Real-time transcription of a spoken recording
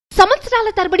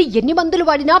సంవత్సరాల తరబడి ఎన్ని మందులు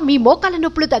వాడినా మీ మోకాల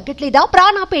నొప్పులు తగ్గట్లేదా?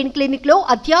 ప్రాణ పెయిన్ క్లినిక్ లో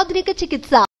అత్యాధునిక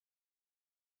చికిత్స.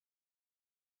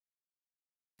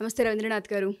 నమస్తే రవీంద్రనాథ్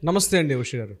గారు. నమస్తే అండి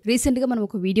ఉష గారు. రీసెంట్గా మనం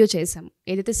ఒక వీడియో చేసాం,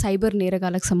 ఏదైతే సైబర్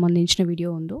నేరగాలకు సంబంధించిన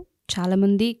వీడియో ఉందో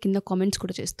చాలామంది కింద కామెంట్స్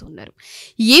కూడా చేస్తూ ఉన్నారు.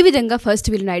 ఏ విధంగా ఫస్ట్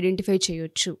వీళ్ళని ఐడెంటిఫై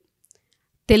చేయొచ్చు,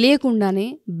 తెలియకుండానే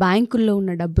బ్యాంకుల్లో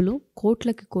ఉన్న డబ్బులు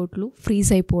కోట్లకి కోట్లు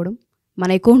ఫ్రీజ్ అయిపోవడం,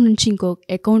 మన అకౌంట్ నుంచి ఇంకో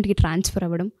అకౌంట్కి ట్రాన్స్ఫర్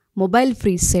అవ్వడం, మొబైల్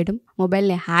ఫ్రీజ్ చేయడం,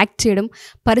 మొబైల్ని హ్యాక్ చేయడం,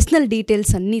 పర్సనల్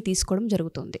డీటెయిల్స్ అన్నీ తీసుకోవడం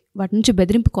జరుగుతుంది. వాటి నుంచి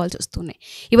బెదిరింపు కాల్స్ వస్తున్నాయి.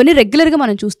 ఇవన్నీ రెగ్యులర్గా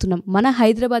మనం చూస్తున్నాం. మన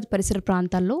హైదరాబాద్ పరిసర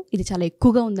ప్రాంతాల్లో ఇది చాలా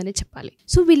ఎక్కువగా ఉందనే చెప్పాలి.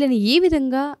 సో వీళ్ళని ఏ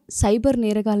విధంగా సైబర్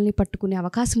నేరగాల్ని పట్టుకునే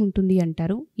అవకాశం ఉంటుంది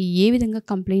అంటారు? ఏ విధంగా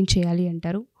కంప్లైంట్ చేయాలి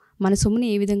అంటారు? మన సొమ్ముని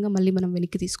ఏ విధంగా మళ్ళీ మనం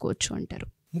వెనక్కి తీసుకోవచ్చు అంటారు?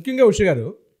 ముఖ్యంగా ఉష గారు,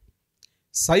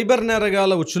 సైబర్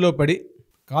నేరగాల ఉచ్చులో పడి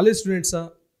కాలేజ్ స్టూడెంట్సా,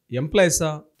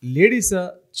 ఎంప్లాయీసా, లేడీసా,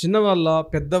 చిన్నవాళ్ళ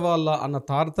పెద్దవాళ్ళ అన్న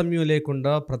తారతమ్యం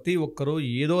లేకుండా ప్రతి ఒక్కరూ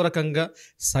ఏదో రకంగా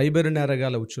సైబర్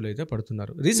నేరగాల ఉచ్చులో అయితే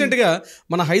పడుతున్నారు. రీసెంట్గా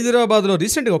మన హైదరాబాద్లో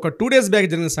ఒక 2 days బ్యాక్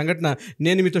జరిగిన సంఘటన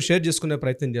నేను మీతో షేర్ చేసుకునే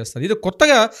ప్రయత్నం చేస్తాను. ఇది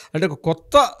కొత్తగా అంటే ఒక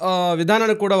కొత్త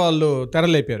విధానాన్ని కూడా వాళ్ళు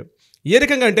తెరలేపారు. ఏ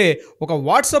రకంగా అంటే ఒక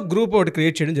వాట్సాప్ గ్రూప్ ఒకటి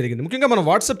క్రియేట్ చేయడం జరిగింది. ముఖ్యంగా మనం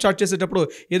వాట్సాప్ చాట్ చేసేటప్పుడు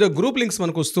ఏదో గ్రూప్ లింక్స్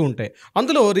మనకు వస్తూ ఉంటాయి.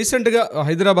 అందులో రీసెంట్గా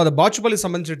హైదరాబాద్ బాచుపల్లికి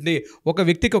సంబంధించిన ఒక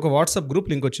వ్యక్తికి ఒక వాట్సాప్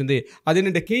గ్రూప్ లింక్ వచ్చింది.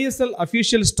 అదేంటంటే కేఎస్ఎల్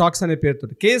అఫీషియల్ స్టాక్స్ అనే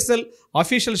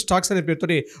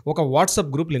పేరుతో ఒక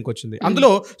వాట్సాప్ గ్రూప్ లింక్ వచ్చింది.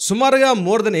 అందులో సుమారుగా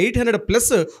మోర్ దెన్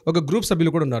 800+ ఒక గ్రూప్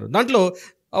సభ్యులు కూడా ఉన్నారు. దాంట్లో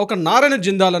ఒక నారాయణ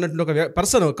జిందాల్ అన్నటువంటి ఒక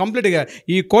పర్సన్ కంప్లీట్గా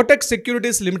ఈ Kotak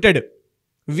securities limited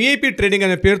VIP trading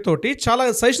అనే పేరుతోటి చాలా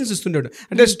సజెషన్స్ ఇస్తుండేవాడు.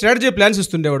 అంటే స్ట్రాటజీ ప్లాన్స్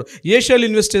ఇస్తుండేవాడు. ఏ షేర్లు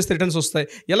ఇన్వెస్ట్ చేస్తే రిటర్న్స్ వస్తాయి,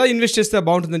 ఎలా ఇన్వెస్ట్ చేస్తే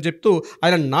బాగుంటుందని చెప్తూ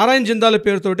ఆయన నారాయణ జిందాల్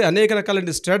పేరుతోటి అనేక రకాల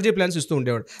స్ట్రాటజీ ప్లాన్స్ ఇస్తూ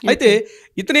ఉండేవాడు. అయితే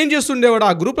ఇతను ఏం చేస్తుండేవాడు,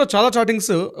 ఆ గ్రూప్లో చాలా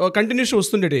చాటింగ్స్ కంటిన్యూస్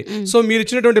వస్తుండేవి. సో మీరు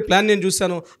ఇచ్చినటువంటి ప్లాన్ నేను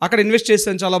చూశాను, అక్కడ ఇన్వెస్ట్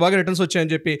చేశాను, చాలా బాగా రిటర్న్స్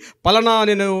వచ్చాయని చెప్పి, పలానా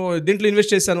నేను దీంట్లో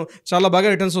ఇన్వెస్ట్ చేశాను, చాలా బాగా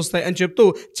రిటర్న్స్ వస్తాయి అని చెప్తూ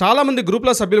చాలామంది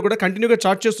గ్రూప్ల సభ్యులు కూడా కంటిన్యూగా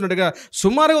చాట్ చేస్తున్నట్టుగా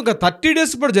సుమారుగా ఒక 30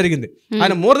 days కూడా జరిగింది.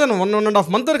 ఆయన మోర్ దెన్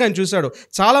 1.5 months వరకు ఆయన చూశాడు.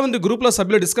 చాలా మంది గ్రూప్లో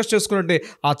సభ్యులు డిస్కస్ చేసుకున్నట్టే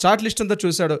ఆ చాట్ లిస్ట్ అంతా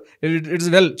చూశాడు. ఇట్స్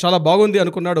వెల్, చాలా బాగుంది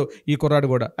అనుకున్నాడు ఈ కుర్రాడు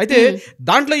కూడా. అయితే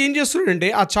దాంట్లో ఏం చేస్తున్నాడంటే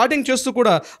ఆ చాటింగ్ చేస్తూ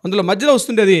కూడా అందులో మధ్యలో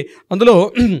వస్తుండేది, అందులో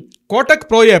కోటక్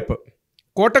ప్రో యాప్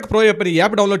అని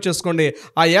యాప్ డౌన్లోడ్ చేసుకోండి,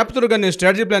 ఆ యాప్ త్రూగా నేను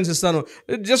స్ట్రాటజీ ప్లాన్స్ ఇస్తాను,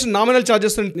 జస్ట్ నామినల్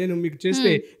ఛార్జెస్ నేను మీకు చేస్తే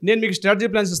నేను మీకు స్ట్రాటజీ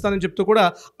ప్లాన్స్ ఇస్తానని చెప్తూ కూడా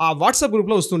ఆ వాట్సాప్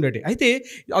గ్రూప్లో వస్తుండేది. అయితే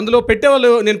అందులో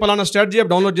పెట్టేవాళ్ళు, నేను పలానా స్ట్రాటజీ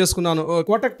యాప్ డౌన్లోడ్ చేసుకున్నాను,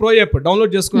 కోటక్ ప్రో యాప్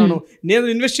డౌన్లోడ్ చేసుకున్నాను, నేను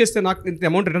ఇన్వెస్ట్ చేస్తే నాకు ఇంత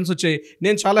అమౌంట్ రిటర్న్స్ వచ్చాయి,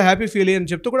 నేను చాలా హ్యాపీ ఫీల్ అయ్యి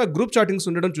అని చెప్తూ కూడా గ్రూప్ చాటింగ్స్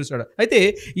ఉండడం చూశాడు. అయితే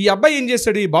ఈ అబ్బాయి ఏం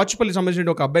చేశాడు, ఈ బాచుపల్లి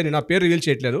సంబంధించిన ఒక అబ్బాయిని, నా పేరు రివీల్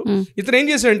చేయట్లేదు, ఇతను ఏం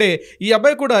చేశాడంటే ఈ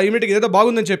అబ్బాయి కూడా ఇమీడియట్గా ఏదో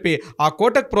బాగుందని చెప్పి ఆ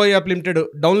Kotak pro app limited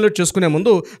download చేసుకునే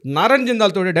ముందు నారాయణ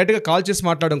జిందాల్తో డైరెక్ట్గా కాల్ చేసి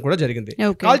మాట్లాడడం కూడా జరిగింది.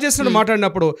 కాల్ చేసినప్పుడు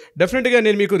మాట్లాడినప్పుడు డెఫినెట్గా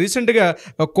నేను మీకు రీసెంట్గా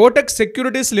Kotak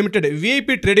securities limited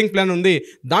VIP trading plan ఉంది,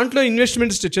 దాంట్లో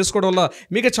ఇన్వెస్ట్మెంట్స్ చేసుకోవడం వల్ల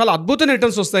మీకు చాలా అద్భుతమైన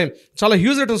రిటర్న్స్ వస్తాయి, చాలా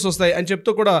హ్యూజ్ రిటర్న్స్ వస్తాయి అని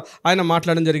చెప్తూ కూడా ఆయన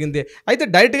మాట్లాడడం జరిగింది. అయితే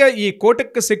డైరెక్ట్గా ఈ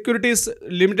Kotak securities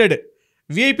limited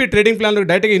VIP trading ప్లాన్లో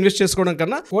డైరెక్ట్గా ఇన్వెస్ట్ చేసుకోవడం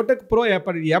కన్నా కోటక్ ప్రో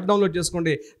యాప్ డౌన్లోడ్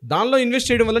చేసుకోండి, దానిలో ఇన్వెస్ట్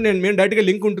చేయడం వల్ల మేము డైరెక్ట్గా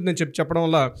లింక్ ఉంటుందని చెప్పడం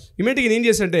వల్ల ఇమీడియట్గా ఏం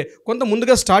చేశాడంటే కొంత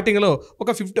ముందుగా స్టార్టింగ్లో ఒక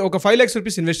 5 lakhs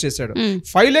rupees ఇన్వెస్ట్ చేశాడు.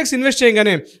 5 lakhs ఇన్వెస్ట్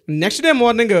చేయగానే నెక్స్ట్ డే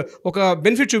మార్నింగ్ ఒక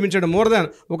బెనిఫిట్ చూపించాడు, మోర్ దాన్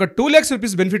ఒక 2 lakhs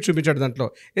rupees బెనిఫిట్ చూపించాడు. దాంట్లో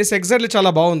ఎగ్జాక్ట్లీ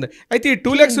చాలా బాగుంది. అయితే ఈ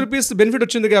 2 lakhs rupees బెనిఫిట్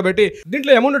వచ్చింది కాబట్టి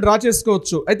దీంట్లో అమౌంట్ డ్రా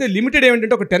చేసుకోవచ్చు. అయితే లిమిటెడ్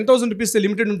ఏమిటంటే ఒక 10,000 rupees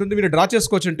లిమిటెడ్ ఉంటుంది, మీరు డ్రా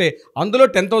చేసుకోవచ్చు అంటే అందులో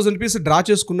 10,000 rupees డ్రా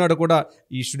చేసుకున్నాడు కూడా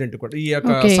ఈ స్టూడెంట్ కూడా, ఈ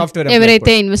సాఫ్ట్వేర్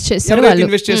ఎవరైతే ఇన్వెస్ట్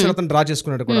చేశారో అతను డ్రా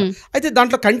చేసుకున్నాడు కూడా. అయితే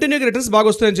దాంట్లో కంటిన్యూగా రిటర్న్స్ బాగా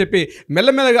వస్తాయని చెప్పి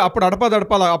మెల్లమెల్లగా అప్పుడు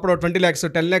అడపాల అప్పుడు 20 lakhs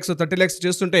 10 lakhs 30 lakhs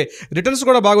చేస్తుంటే రిటర్న్స్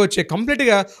కూడా బాగా వచ్చాయి.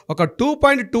 కంప్లీట్గా ఒక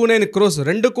 2.29 crores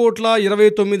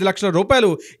 2,29,00,000 రూపాయలు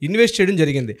ఇన్వెస్ట్ చేయడం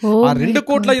జరిగింది. ఆ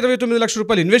 2,29,00,000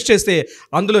 రూపాయలు ఇన్వెస్ట్ చేస్తే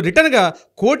అందులో రిటర్న్గా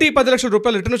 1,10,00,000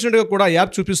 రూపాయలు రిటర్న్ వచ్చినట్టుగా కూడా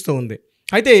యాప్ చూపిస్తూ ఉంది.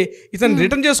 అయితే ఇతను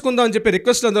రిటర్న్ చేసుకుందాం అని చెప్పి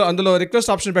అందులో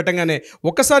రిక్వెస్ట్ ఆప్షన్ పెట్టగానే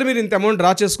ఒక్కసారి మీరు ఇంత అమౌంట్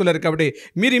డ్రా చేసుకోలేరు కాబట్టి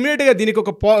మీరు ఇమీడియట్గా దీనికి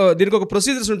ఒక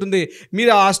ప్రొసీజర్స్ ఉంటుంది,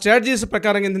 మీరు ఆ స్ట్రాటజీస్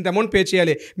ప్రకారం ఇంత అమౌంట్ పే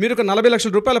చేయాలి, మీరు ఒక 40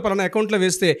 లక్షల రూపాయల పలానా అకౌంట్లో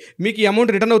వేస్తే మీకు ఈ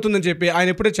అమౌంట్ రిటర్న్ అవుతుందని చెప్పి ఆయన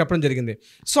ఎప్పుడే చెప్పడం జరిగింది.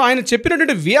 సో ఆయన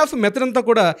చెప్పినటువంటి వే ఆఫ్ మెథడ్ అంతా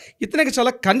కూడా ఇతనికి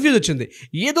చాలా కన్ఫ్యూజ్ వచ్చింది,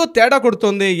 ఏదో తేడా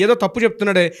కొడుతుంది, ఏదో తప్పు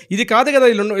చెప్తున్నాడే, ఇది కాదు కదా,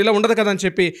 ఇలా ఉండదు కదా అని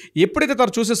చెప్పి ఎప్పుడైతే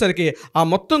తను చూసేసరికి ఆ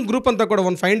మొత్తం గ్రూప్ అంతా కూడా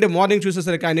వన్ ఫైన్ డే మార్నింగ్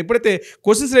చూసేసరికి ఆయన ఎప్పుడైతే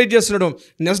క్వశ్చన్స్ రైజ్ చేస్తున్నాడో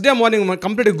next day morning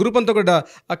complete group అంతా కూడా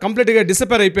కంప్లీట్గా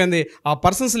డిసపేర్ అయిపోయింది. ఆ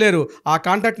పర్సన్స్ లేరు, ఆ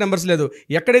కాంటాక్ట్ నెంబర్స్ లేదు,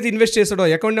 ఎక్కడైతే ఇన్వెస్ట్ చేశాడో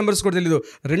అకౌంట్ నెంబర్స్ కూడా తెలియదు.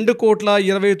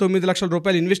 2,29,00,000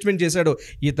 రూపాయలు ఇన్వెస్ట్మెంట్ చేశాడు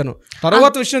ఇతను.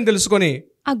 తర్వాత విషయం తెలుసుకొని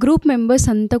ఆ గ్రూప్ మెంబర్స్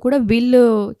అంతా కూడా వీళ్ళు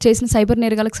చేసిన సైబర్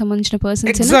నేరగాలకు సంబంధించిన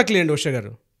పర్సన్స్. ఎగ్జాక్ట్లీ అండి ఉష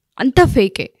గారు, అంతా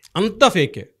ఫేకే,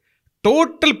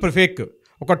 టోటల్ ఫేక్.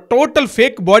 ఒక టోటల్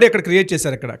ఫేక్ బాడీ అక్కడ క్రియేట్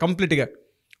చేశారు అక్కడ కంప్లీట్గా.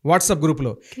 వాట్సాప్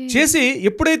గ్రూప్లో చేసి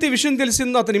ఎప్పుడైతే విషయం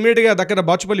తెలిసిందో అతను ఇమీడియట్గా దగ్గర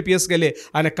బాచుపల్లి పిఎస్కి వెళ్ళి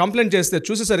ఆయన కంప్లైంట్ చేస్తే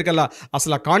చూసేసరికల్లా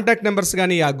అసలు ఆ కాంటాక్ట్ నెంబర్స్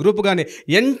కానీ ఆ గ్రూప్ కానీ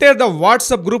ఎంటైర్ ద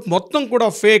వాట్సాప్ గ్రూప్ మొత్తం కూడా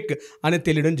ఫేక్ అని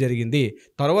తెలియడం జరిగింది.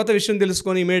 తర్వాత విషయం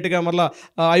తెలుసుకొని ఇమీడియట్గా మళ్ళీ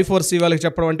I4C వాళ్ళకి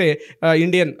చెప్పడం, అంటే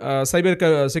ఇండియన్ సైబర్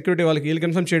సెక్యూరిటీ వాళ్ళకి వీళ్ళు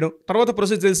కన్ఫర్మ్ చేయడం, తర్వాత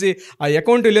ప్రొసెస్ తెలిసి ఆ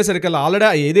అకౌంట్ వెళ్ళేసరికల్లా ఆల్రెడీ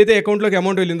ఏదైతే అకౌంట్లోకి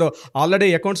అమౌంట్ వెళ్ళిందో ఆల్రెడీ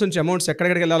అకౌంట్స్ నుంచి అమౌంట్స్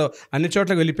ఎక్కడికి వెళ్ళాలో అన్ని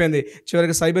చోట్లకి వెళ్ళిపోయింది.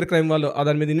 చివరికి సైబర్ క్రైమ్ వాళ్ళు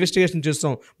దాని మీద ఇన్వెస్టిగేషన్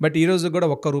చేస్తాం. బట్ ఈ రోజు కూడా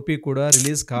రూపీ కూడా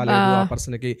రిలీజ్ కాలేదు. ఆ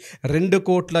పర్సన్కి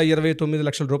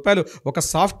 2,29,00,000 రూపాయలు ఒక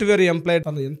సాఫ్ట్వేర్ ఎంప్లాయ్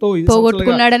ఎంతో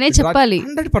పోగొట్టుకున్నాడనే చెప్పాలి.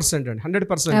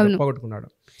 100% పోగొట్టుకున్నాడు.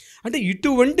 అంటే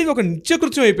ఇటువంటివి ఒక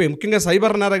నిత్యకృత్యం అయిపోయి ముఖ్యంగా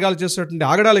సైబర్ నేరగాలు చేసేటువంటి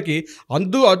ఆగడాలకి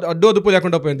అడ్డు అదుపు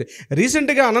లేకుండా పోయింది.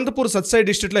 రీసెంట్గా అనంతపూర్ సత్సాయి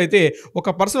డిస్ట్రిక్ట్లో అయితే ఒక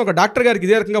పర్సన్ ఒక డాక్టర్ గారికి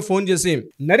ఇదే రకంగా ఫోన్ చేసి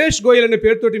నరేష్ గోయల్ అనే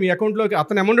పేరుతోటి మీ అకౌంట్లోకి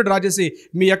అతని అమౌంట్ డ్రా చేసి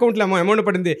మీ అకౌంట్లో అమౌంట్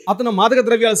పడింది, అతను మాదక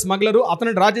ద్రవ్యాల స్మగ్లరు,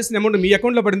 అతను డ్రా చేసిన అమౌంట్ మీ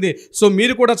అకౌంట్లో పడింది, సో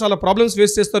మీరు కూడా చాలా ప్రాబ్లమ్స్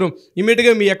ఫేస్ చేస్తారు,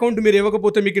 ఇమీడియట్గా మీ అకౌంట్ మీరు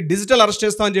ఇవ్వకపోతే మీకు డిజిటల్ అరెస్ట్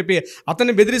చేస్తామని చెప్పి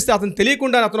అతన్ని బెదిరిస్తే అతను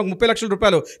తెలియకుండా అతను 30 లక్షల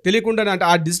రూపాయలు తెలియకుండా అంటే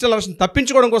ఆ డిజిటల్ అరెస్ట్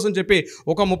తప్పించుకోవడం కోసం చెప్పి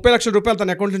ఒక 30 లక్షల రూపాయలు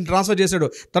తన అకౌంట్ నుంచి ట్రాన్స్ఫర్ చేశాడు.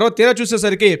 తర్వాత తీరా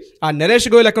చూసేసరికి ఆ నరేష్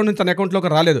గోయల్ అకౌంట్ నుంచి తన అకౌంట్లోకి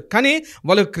రాలేదు. కానీ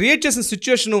వాళ్ళు క్రియేట్ చేసిన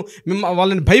సిచ్యువేషన్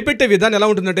వాళ్ళని భయపెట్టే విధానం ఎలా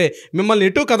ఉంటుందంటే మిమ్మల్ని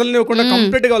ఎటు కదలనివ్వకుండా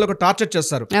కంప్లీట్గా వాళ్ళకు టార్చర్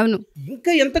చేస్తారు.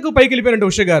 ఇంకా ఎంతకు పైకి వెళ్ళిపోయారంటే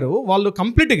ఉష గారు, వాళ్ళు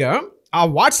కంప్లీట్గా ఆ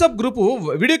వాట్సాప్ గ్రూపు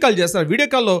వీడియో కాల్ చేస్తారు. వీడియో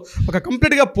కాల్లో ఒక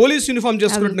కంప్లీట్గా పోలీస్ యూనిఫామ్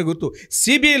చేసుకున్నట్టు గుర్తు,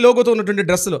 సిబిఐ లోగోతో ఉన్నటువంటి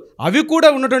డ్రెస్సులు అవి కూడా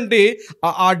ఉన్నటువంటి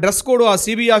ఆ డ్రెస్ కోడ్ ఆ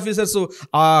సిబిఐ ఆఫీసర్స్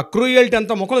ఆ క్రూయల్టీ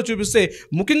అంతా ముఖంలో చూపిస్తే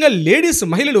ముఖ్యంగా లేడీస్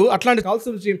మహిళలు అట్లాంటి కాల్స్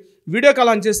నుంచి వీడియో కాల్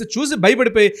ఆన్ చేస్తే చూసి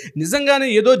భయపడిపోయి నిజంగానే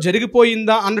ఏదో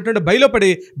జరిగిపోయిందా అన్నటువంటి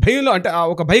భయంలో అంటే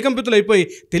ఒక భయకంపితులు అయిపోయి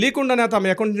తెలియకుండానే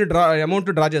తమ అకౌంట్ నుంచి అమౌంట్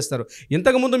డ్రా చేస్తారు.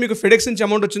 ఇంతకుముందు మీకు ఫెడెక్స్ నుంచి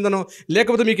అమౌంట్ వచ్చిందనో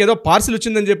లేకపోతే మీకు ఏదో పార్సిల్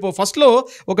వచ్చిందని చెప్పో ఫస్ట్లో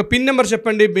ఒక పిన్ నెంబర్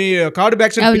చెప్పండి, మీ card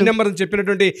back side pin number అని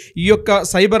చెప్పినటువంటి ఈ యొక్క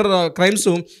సైబర్ క్రైమ్స్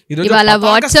ఈరోజు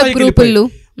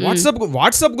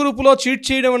వాట్సాప్ గ్రూపులో చీట్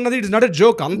చేయడం అన్నది ఇట్స్ నాట్ ఎ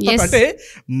జోక్. అంత అంటే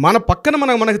మన పక్కన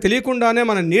మనకు తెలియకుండానే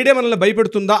మన నీడే మనల్ని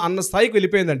భయపెడుతుందా అన్న స్థాయికి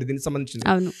వెళ్ళిపోయిందండి దీనికి సంబంధించింది.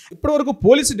 ఇప్పటి వరకు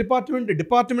పోలీసు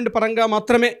డిపార్ట్మెంట్ పరంగా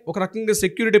మాత్రమే ఒక రకంగా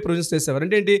సెక్యూరిటీ ప్రొవిజన్స్ చేసేవారు.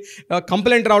 అంటే ఏంటి,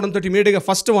 కంప్లైంట్ రావడంతో ఇమీడియట్గా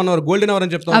ఫస్ట్ 1 అవర్ గోల్డెన్ అవర్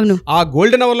అని చెప్తాం. ఆ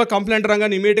గోల్డెన్ అవర్లో కంప్లైంట్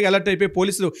రాగానే ఇమీడియట్గా అలర్ట్ అయిపోయి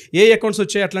పోలీసులు ఏ అకౌంట్స్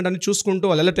వచ్చాయి అట్లాంటివన్నీ చూసుకుంటూ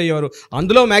వాళ్ళు అలర్ట్ అయ్యేవారు.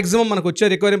 అందులో మాక్సిమం మనకు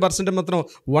వచ్చే రికవరీ పర్సెంట్ మాత్రం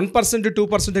 1%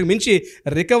 2% మించి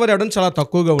రికవరీ అవడం చాలా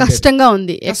తక్కువగా ఉంది, కష్టంగా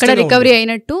ఉంది. ఎక్కడ రికవరీ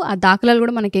అయినట్టు ఆ దాఖలాలు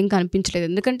కూడా మనకేం కనిపించలేదు.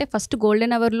 ఎందుకంటే ఫస్ట్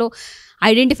గోల్డెన్ అవర్లో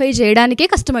ఐడెంటిఫై చేయడానికే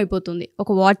కష్టమైపోతుంది.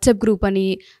 ఒక వాట్సాప్ గ్రూప్ అని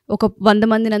ఒక 100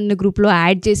 మంది నన్ను గ్రూప్లో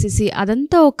యాడ్ చేసేసి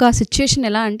అదంతా ఒక సిచ్యుయేషన్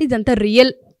ఎలా అంటే ఇదంతా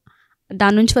రియల్.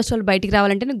 దాని నుంచి ఫస్ట్ వాళ్ళు బయటికి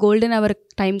రావాలంటే గోల్డెన్ అవర్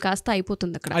టైం కాస్త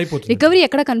అయిపోతుంది. అక్కడ రికవరీ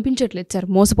ఎక్కడ కనిపించట్లేదు సార్,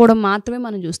 మోసపోవడం మాత్రమే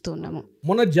మనం చూస్తూ ఉన్నాము.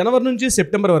 మొన్న జనవరి నుంచి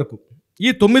సెప్టెంబర్ వరకు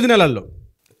ఈ 9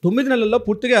 నెలల్లో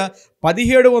పూర్తిగా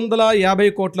 1750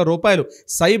 కోట్ల రూపాయలు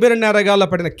సైబర్ నేరగాల్లో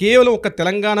పడిన కేవలం ఒక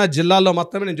తెలంగాణ జిల్లాలో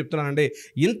మాత్రమే నేను చెప్తున్నానండి.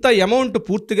 ఇంత అమౌంట్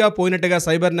పూర్తిగా పోయినట్టుగా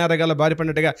సైబర్ నేరగాల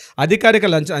బారిపడినట్టుగా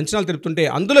అధికారిక అంచనాలు తెలుపుతుంటే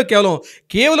అందులో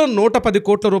కేవలం 110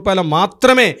 కోట్ల రూపాయలు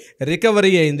మాత్రమే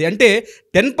రికవరీ అయింది. అంటే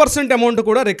 10% అమౌంట్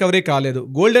కూడా రికవరీ కాలేదు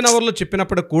గోల్డెన్ అవర్లో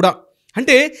చెప్పినప్పుడు కూడా.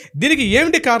 అంటే దీనికి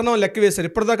ఏమిటి కారణం లెక్క వేశారు.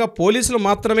 ఇప్పటిదాకా పోలీసులు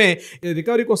మాత్రమే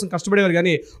రికవరీ కోసం కష్టపడేవారు.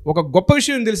 కానీ ఒక గొప్ప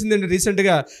విషయం తెలిసిందంటే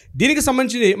రీసెంట్గా దీనికి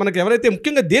సంబంధించి మనకు ఎవరైతే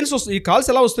ముఖ్యంగా ఈ కాల్స్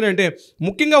ఎలా వస్తున్నాయంటే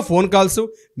ముఖ్యంగా phone calls,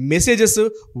 messages,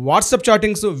 WhatsApp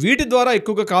chattings వీటి ద్వారా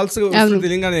ఎక్కువగా కాల్స్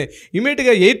తెలియగానే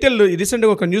ఇమీడియట్గా ఎయిర్టెల్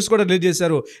రీసెంట్గా ఒక న్యూస్ కూడా రిలీజ్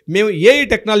చేశారు. మేము ఏఐ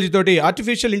టెక్నాలజీ తోటి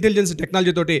ఆర్టిఫిషియల్ ఇంటెలిజెన్స్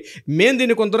టెక్నాలజీ తోటి మేము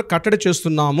దీన్ని కొంత కట్టడి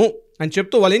చేస్తున్నాము అని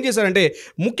చెప్తూ వాళ్ళు ఏం చేశారంటే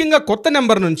ముఖ్యంగా కొత్త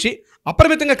నెంబర్ నుంచి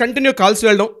అపరిమితంగా కంటిన్యూ కాల్స్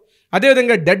వెళ్ళడం,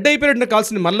 అదేవిధంగా డెడ్ అయిపోయిన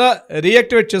కాల్స్ని మళ్ళీ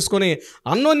రీయాక్టివేట్ చేసుకొని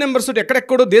అన్నోన్ నెంబర్స్ తోటి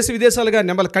ఎక్కడెక్కడో దేశ విదేశాలుగా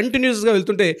నెంబర్లు కంటిన్యూస్గా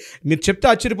వెళ్తుంటే మీరు చెప్తే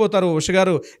ఆశ్చర్యపోతారు ఉష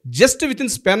గారు. Just with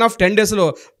in span of 10 daysలో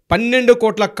 12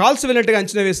 కోట్ల కాల్స్ వెళ్ళినట్టుగా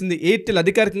అంచనా వేసింది ఎయిర్టెల్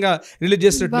అధికారికంగా రిలీజ్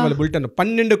చేసినట్టు వాళ్ళ బులెటిన్.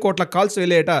 12 కోట్ల కాల్స్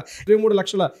వెళ్ళేట 23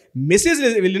 లక్షల మెసేజ్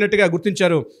వెళ్ళినట్టుగా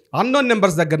గుర్తించారు అన్నోన్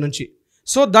నెంబర్స్ దగ్గర నుంచి.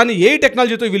 సో దాన్ని ఏ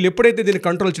టెక్నాలజీతో వీళ్ళు ఎప్పుడైతే దీన్ని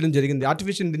కంట్రోల్ చేయడం జరిగింది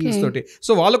ఆర్టిఫిషియల్ ఇంటెలిజెన్స్ తోటి,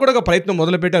 సో వాళ్ళు కూడా ఒక ప్రయత్నం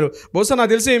మొదలుపెట్టారు. బహుశా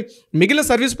నాకు తెలిసి మిగిలిన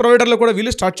సర్వీస్ ప్రొవైడర్లు కూడా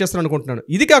వీళ్ళు స్టార్ట్ చేస్తారు అనుకుంటున్నాను.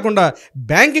 ఇది కాకుండా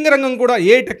బ్యాంకింగ్ రంగం కూడా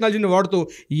ఏ టెక్నాలజీని వాడుతూ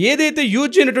ఏదైతే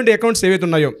యూజ్ చేయనటువంటి అకౌంట్స్ ఏవైతే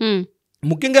ఉన్నాయో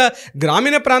ముఖ్యంగా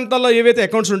గ్రామీణ ప్రాంతాల్లో ఏవైతే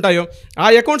అకౌంట్స్ ఉంటాయో ఆ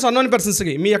అకౌంట్స్ అన్నోన్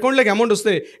పర్సన్స్కి మీ అకౌంట్లోకి అమౌంట్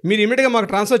వస్తే మీరు ఇమీడియట్గా మాకు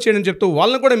ట్రాన్స్ఫర్ చేయడం చెప్తూ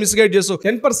వాళ్ళని కూడా మిస్గైడ్ చేస్తూ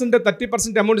 10%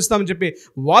 30% అమౌంట్ ఇస్తామని చెప్పి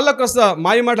వాళ్ళకు వస్తా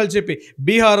మాయమాటలు చెప్పి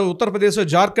బీహార్, ఉత్తరప్రదేశ్,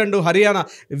 జార్ఖండ్, హర్యానా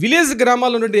విలేజ్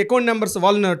గ్రామాల్లో నుండి అకౌంట్ నెంబర్స్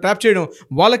వాళ్ళని ట్రాప్ చేయడం,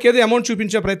 వాళ్ళకి ఏదో అమౌంట్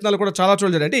చూపించే ప్రయత్నాలు కూడా చాలా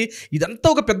చూడాలి. అంటే ఇదంతా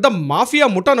ఒక పెద్ద మాఫియా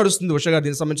ముఠా నడుస్తుంది ఉష గారు.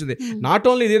 దీనికి సంబంధించింది నాట్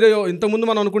ఓన్లీ ఇదేదో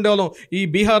ఇంతకుముందు మనం అనుకునే వాళ్ళం ఈ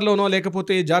బీహార్లోనో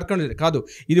లేకపోతే జార్ఖండ్ కాదు,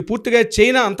 ఇది పూర్తిగా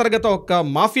చైనా అంతర్గత ఒక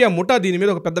మాఫియా ముఠా. దీని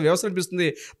మీద ఒక పెద్ద వ్యవస్థ అనిపిస్తుంది.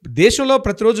 దేశంలో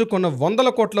ప్రతిరోజు కొన్ని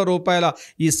 100 కోట్ల రూపాయల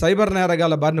ఈ సైబర్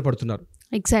నేరగాల బారిన పడుతున్నారు.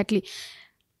 ఎగ్జాక్ట్లీ.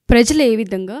 ప్రజలు ఏ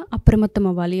విధంగా అప్రమత్తం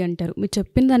అవ్వాలి అంటారు? మీరు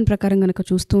చెప్పిన దాని ప్రకారం కనుక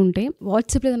చూస్తూ ఉంటే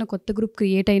వాట్సాప్లో ఏదైనా కొత్త గ్రూప్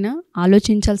క్రియేట్ అయినా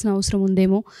ఆలోచించాల్సిన అవసరం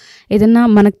ఉందేమో, ఏదన్నా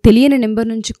మనకు తెలియని నెంబర్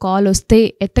నుంచి కాల్ వస్తే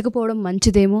ఎత్తకపోవడం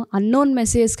మంచిదేమో, అన్నోన్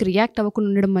మెసేజ్కి రియాక్ట్ అవ్వకుండా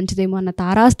ఉండడం మంచిదేమో అన్న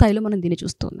తారాస్థాయిలో మనం దీన్ని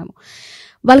చూస్తూ ఉన్నాము.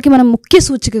 వాళ్ళకి మనం ముఖ్య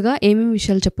సూచికగా ఏమేమి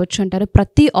విషయాలు చెప్పొచ్చు అంటారు?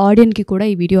 ప్రతి ఆడియన్కి కూడా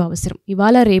ఈ వీడియో అవసరం.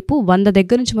 ఇవాళ రేపు 100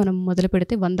 దగ్గర నుంచి మనం మొదలు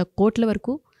పెడితే 100 కోట్ల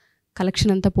వరకు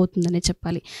కలెక్షన్ అంతా పోతుందనే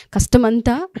చెప్పాలి.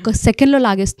 కష్టమంతా ఒక సెకండ్లో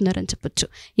లాగేస్తున్నారని చెప్పొచ్చు.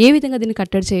 ఏ విధంగా దీన్ని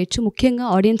కట్టడి చేయొచ్చు? ముఖ్యంగా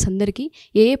ఆడియన్స్ అందరికీ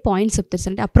ఏ పాయింట్స్ చెప్తారు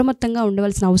అంటే అప్రమత్తంగా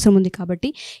ఉండవలసిన అవసరం ఉంది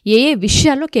కాబట్టి ఏ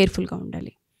విషయాల్లో కేర్ఫుల్గా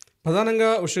ఉండాలి? ప్రధానంగా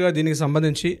ఉషగా దీనికి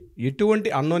సంబంధించి ఎటువంటి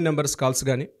అన్నోన్ నెంబర్స్ కాల్స్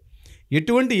కానీ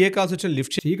ఎటువంటి ఏ కాల్స్ వచ్చినా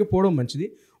లిఫ్ట్ చేయకపోవడం మంచిది.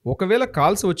 ఒకవేళ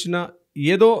కాల్స్ వచ్చినా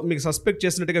ఏదో మీకు సస్పెక్ట్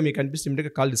చేసినట్టుగా మీకు అనిపిస్తే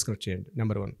ఇమీడియట్గా కాల్ డిస్కనెక్ట్ చేయండి.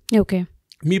 నెంబర్ 1. ఓకే.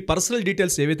 మీ పర్సనల్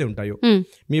డీటెయిల్స్ ఏవైతే ఉంటాయో,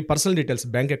 మీ personal details,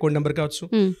 bank account number కావచ్చు,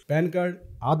 పాన్ కార్డ్,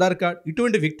 ఆధార్ కార్డ్,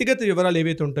 ఇటువంటి వ్యక్తిగత వివరాలు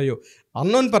ఏవైతే ఉంటాయో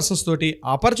అన్నోన్ పర్సన్స్ తోటి,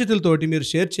 అపరిచితులతోటి మీరు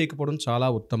షేర్ చేయకపోవడం చాలా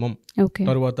ఉత్తమం.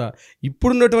 తర్వాత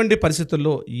ఇప్పుడున్నటువంటి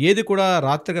పరిస్థితుల్లో ఏది కూడా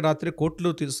రాత్రికి రాత్రి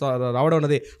కోట్లు రావడం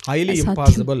అనేది హైలీ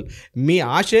ఇంపాసిబుల్. మీ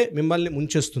ఆశే మిమ్మల్ని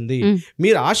ముంచేస్తుంది.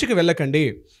 మీరు ఆశకి వెళ్ళకండి.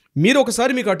 మీరు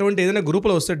ఒకసారి మీకు అటువంటి ఏదైనా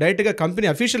గ్రూపులో వస్తే డైరెక్ట్గా కంపెనీ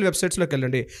అఫీషియల్ వెబ్సైట్స్లోకి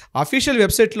వెళ్ళండి. అఫీషియల్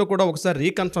వెబ్సైట్లో కూడా ఒకసారి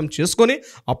రీకన్ఫర్మ్ చేసుకొని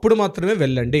అప్పుడు మాత్రమే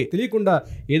వెళ్ళండి. తెలియకుండా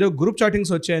ఏదో గ్రూప్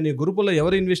చాటింగ్స్ వచ్చాయని, గ్రూపుల్లో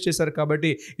ఎవరు ఇన్వెస్ట్ చేశారు కాబట్టి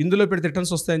ఇందులో పెడితే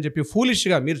రిటర్న్స్ వస్తాయని చెప్పి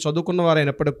ఫూలిష్గా మీరు చదువుకున్న వారు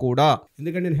అయినప్పటికీ కూడా,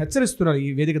 ఎందుకంటే నేను హెచ్చరిస్తున్నాను ఈ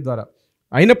వేదిక ద్వారా,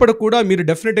 అయినప్పటికీ కూడా మీరు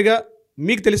డెఫినెట్గా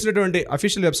మీకు తెలిసినటువంటి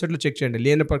అఫీషియల్ వెబ్సైట్లో చెక్ చేయండి.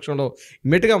 లేని పక్షంలో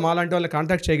ఇమ్మీడియట్గా మాలాంటి వాళ్ళని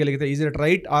కాంటాక్ట్ చేయగలిగితే is it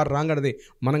right are wrong అనేది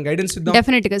మనం గైడెన్స్ ఇద్దాం.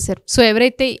 డెఫినెట్గా సార్. సో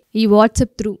ఎవరైతే ఈ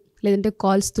వాట్సాప్ త్రూ లేదంటే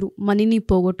కాల్స్ త్రూ మనీని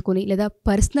పోగొట్టుకొని లేదా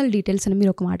పర్సనల్ డీటెయిల్స్ అని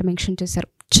మీరు ఒక మాట మెన్షన్ చేశారు.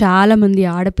 చాలామంది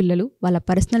ఆడపిల్లలు వాళ్ళ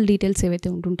పర్సనల్ డీటెయిల్స్ ఏవైతే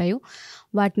ఉంటుంటాయో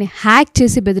వాటిని హ్యాక్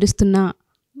చేసి బెదిరిస్తున్న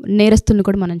నేరస్తులను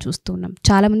కూడా మనం చూస్తూ ఉన్నాం.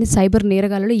 చాలామంది సైబర్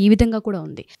నేరగాలలో ఈ విధంగా కూడా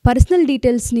ఉంది. పర్సనల్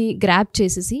డీటెయిల్స్ని గ్రాప్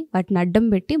చేసేసి వాటిని అడ్డం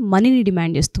పెట్టి మనీని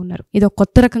డిమాండ్ చేస్తున్నారు. ఇది ఒక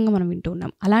కొత్త రకంగా మనం వింటూ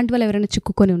ఉన్నాం. అలాంటి వాళ్ళు ఎవరైనా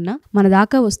చిక్కుకొని ఉన్నా మన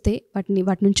దాకా వస్తే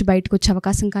వాటి నుంచి బయటకు వచ్చే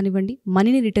అవకాశం కానివ్వండి,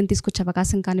 మనీని రిటర్న్ తీసుకొచ్చే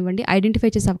అవకాశం కానివ్వండి,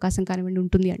 ఐడెంటిఫై చేసే అవకాశం కానివ్వండి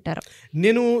ఉంటుంది అంటారు.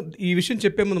 నేను ఈ విషయం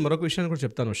చెప్పే ముందు మరొక విషయాన్ని కూడా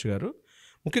చెప్తాను ఉష గారు.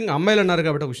 ముఖ్యంగా అమ్మాయిలు అన్నారు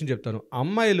కాబట్టి ఒక విషయం చెప్తాను.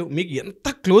 అమ్మాయిలు మీకు ఎంత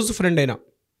క్లోజ్ ఫ్రెండ్ అయినా,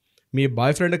 మీ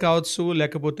బాయ్ ఫ్రెండ్ కావచ్చు,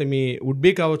 లేకపోతే మీ వుడ్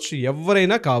బీ కావచ్చు,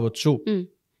 ఎవరైనా కావచ్చు,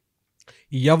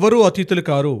 ఎవరు అతిథులు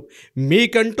కారు.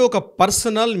 మీకంటూ ఒక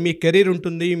పర్సనల్ మీ కెరీర్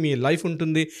ఉంటుంది, మీ లైఫ్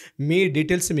ఉంటుంది, మీ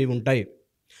డీటెయిల్స్ మీ ఉంటాయి.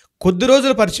 కొద్ది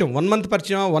రోజుల పరిచయం, 1 మంత్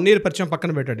పరిచయం, 1 ఇయర్ పరిచయం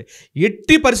పక్కన పెట్టండి.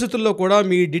 ఎట్టి పరిస్థితుల్లో కూడా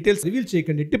మీ డీటెయిల్స్ రివీల్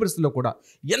చేయకండి. ఎట్టి పరిస్థితుల్లో కూడా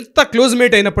ఎంత క్లోజ్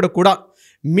మేట్ అయినప్పటికీ కూడా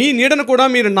మీ నీడను కూడా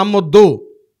మీరు నమ్మొద్దు.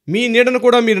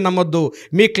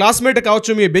 మీ క్లాస్మేట్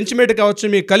కావచ్చు, మీ బెంచ్ మేట్ కావచ్చు,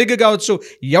 మీ కలీగ్ కావచ్చు,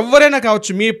 ఎవరైనా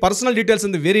కావచ్చు, మీ పర్సనల్ డీటెయిల్స్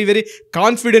ఉంది వెరీ వెరీ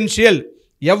కాన్ఫిడెన్షియల్.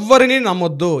 ఎవరిని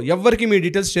నమ్మొద్దు, ఎవరికి మీ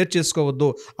డీటెయిల్స్ షేర్ చేసుకోవద్దు.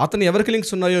 అతను ఎవరికి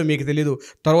లింక్స్ ఉన్నాయో మీకు తెలియదు.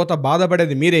 తర్వాత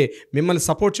బాధపడేది మీరే. మిమ్మల్ని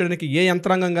సపోర్ట్ చేయడానికి ఏ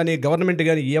యంత్రాంగం కానీ, గవర్నమెంట్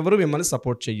కానీ ఎవరు మిమ్మల్ని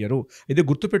సపోర్ట్ చెయ్యరు. ఇది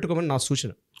గుర్తుపెట్టుకోమని నా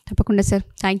సూచన. తప్పకుండా సార్.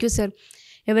 Thank you sir.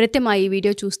 ఎవరైతే మా ఈ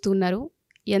వీడియో చూస్తున్నారో,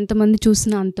 ఎంతమంది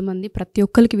చూసినా అంతమంది ప్రతి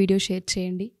ఒక్కరికి వీడియో షేర్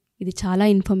చేయండి. ఇది చాలా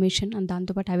ఇన్ఫర్మేషన్ అండ్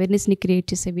దాంతోపాటు అవేర్నెస్ని క్రియేట్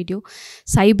చేసే వీడియో.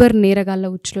 సైబర్ నేరగాళ్ళ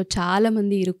ఉచ్చులో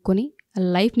చాలామంది ఇరుక్కొని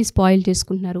లైఫ్ని స్పాయిల్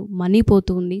చేసుకుంటున్నారు, మనీ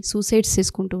పోతూ ఉంది, సూసైడ్స్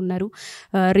చేసుకుంటూ ఉన్నారు.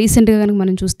 రీసెంట్గా కనుక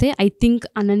మనం చూస్తే ఐ థింక్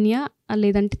అనన్య,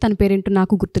 లేదంటే తన పేరేంటో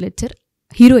నాకు గుర్తులేదు సార్,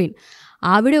 హీరోయిన్,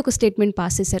 ఆవిడే ఒక స్టేట్మెంట్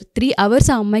పాస్ చేశారు. 3 hours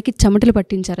ఆ అమ్మాయికి చెమటలు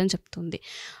పట్టించారని చెప్తుంది.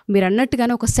 మీరు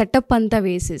అన్నట్టుగానే ఒక సెటప్ అంతా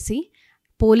వేసేసి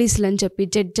పోలీసులు అని చెప్పి,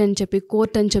 జడ్జ్ అని చెప్పి,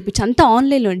 కోర్ట్ అని చెప్పి, అంతా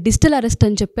ఆన్లైన్లో డిజిటల్ అరెస్ట్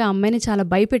అని చెప్పి ఆ అమ్మాయిని చాలా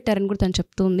భయపెట్టారని కూడా తను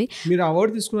చెప్తుంది. మీరు ఆ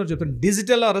వర్డ్ తీసుకున్నారు చెప్తాను.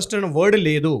 డిజిటల్ అరెస్ట్ అనే వర్డ్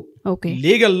లేదు. ఓకే.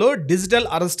 లీగల్లో డిజిటల్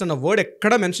అరెస్ట్ అన్న వర్డ్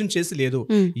ఎక్కడ మెన్షన్ చేసి లేదు.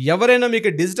 ఎవరైనా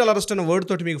మీకు డిజిటల్ అరెస్ట్ అన్న వర్డ్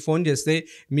తోటి మీకు ఫోన్ చేస్తే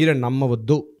మీరు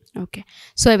నమ్మవద్దు. ఓకే.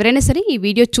 సో ఎవరైనా సరే ఈ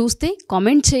వీడియో చూస్తే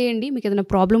కామెంట్ చేయండి. మీకు ఏదైనా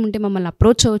ప్రాబ్లం ఉంటే మమ్మల్ని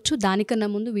అప్రోచ్ అవ్వచ్చు. దానికన్నా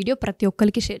ముందు వీడియో ప్రతి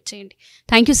ఒక్కరికి షేర్ చేయండి.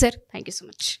 Thank you sir. Thank you so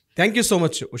much. Thank you so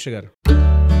much Usha గారు.